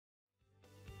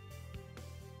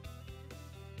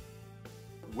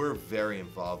We're very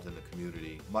involved in the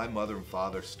community. My mother and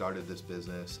father started this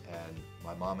business, and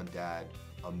my mom and dad,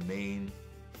 a main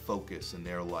focus in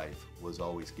their life was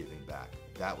always giving back.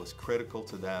 That was critical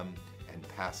to them and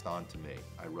passed on to me.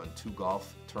 I run 2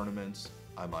 golf tournaments.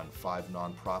 I'm on 5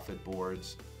 nonprofit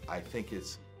boards. I think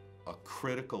it's a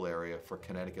critical area for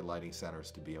Connecticut Lighting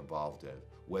Centers to be involved in.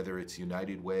 Whether it's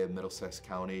United Way of Middlesex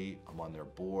County, I'm on their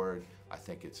board. I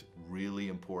think it's really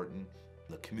important.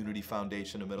 The Community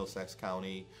Foundation of Middlesex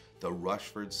County, the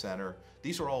Rushford Center.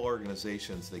 These are all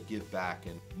organizations that give back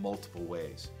in multiple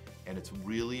ways. And it's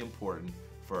really important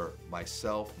for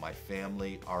myself, my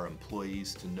family, our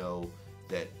employees to know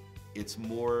that it's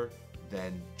more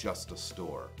than just a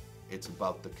store. It's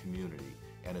about the community,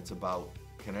 and it's about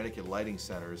Connecticut Lighting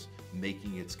Centers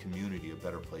making its community a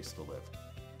better place to live.